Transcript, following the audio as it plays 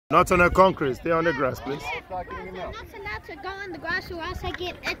Not on the concrete. Stay on the grass, please. I'm not allowed to go on the grass or else I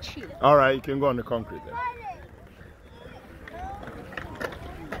get itchy. All right, you can go on the concrete then.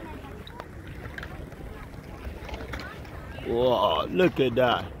 Whoa, look at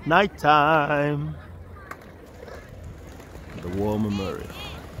that. Nighttime. The War Memorial.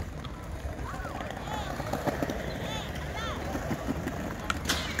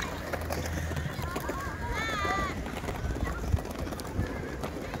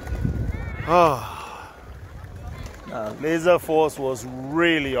 Oh, Laser Force was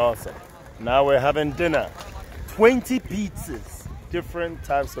really awesome. Now we're having dinner. 20 pizzas, different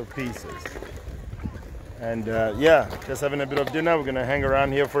types of pizzas. And yeah, just having a bit of dinner. We're gonna hang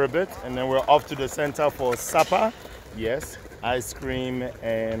around here for a bit and then we're off to the center for supper. Yes, ice cream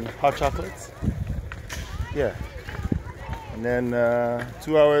and hot chocolates. Yeah. And then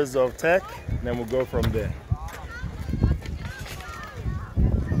 2 hours of tech, and then we'll go from there.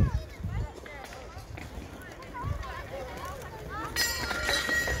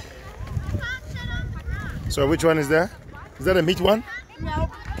 So which one is there? Is that a meat one? No.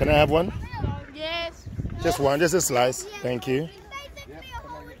 Can I have one? Yes. Just one, just a slice. Thank you.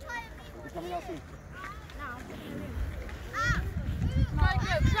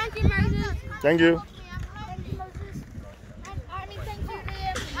 Thank you, Moses. Thank you.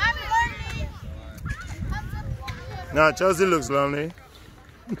 Now Chelsea looks lonely.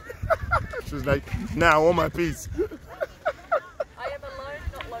 She's like, nah, I want my piece. I am alone,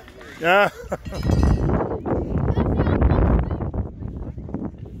 not lonely. Yeah.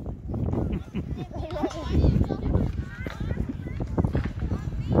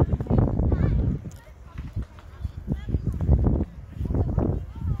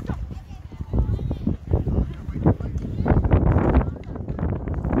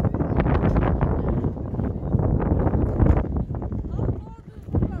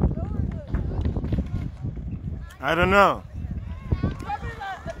 I don't know.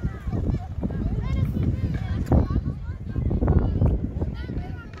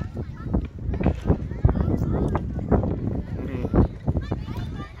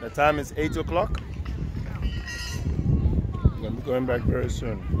 The time is 8 o'clock. I'm going back very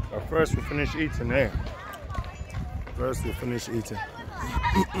soon. But first we finish eating, eh? First we finish eating.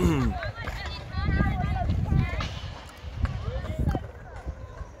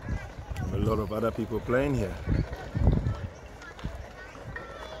 A lot of other people playing here.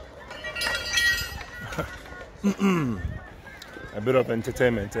 A bit of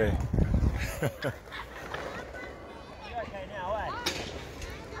entertainment, eh?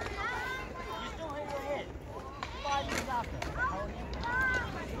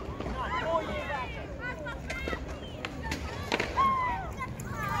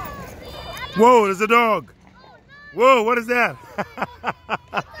 Whoa, there's a dog. Whoa, what is that?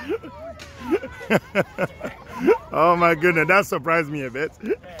 Oh my goodness, that surprised me a bit.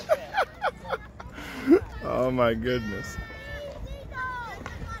 Oh my goodness.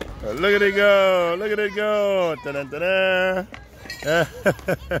 Oh, look at it go, look at it go. Ta-da, ta-da.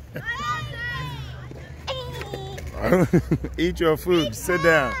 Eat your food, sit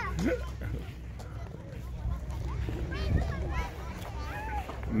down.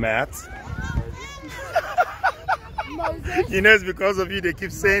 Matt. You know, it's because of you they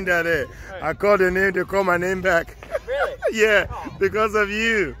keep saying that. I call the name, they call my name back. Really? Yeah, because of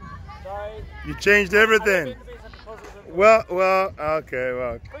you. Sorry. You changed everything. Well, okay,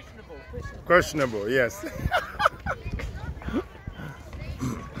 well. Questionable, yes.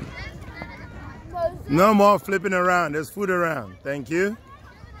 No more flipping around. There's food around. Thank you.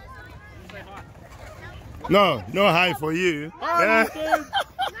 No, no hi for you.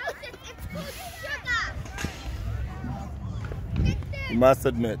 You must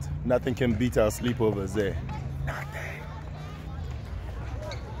admit, nothing can beat our sleepovers there. Nothing.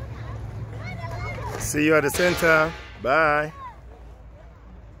 See you at the center. Bye.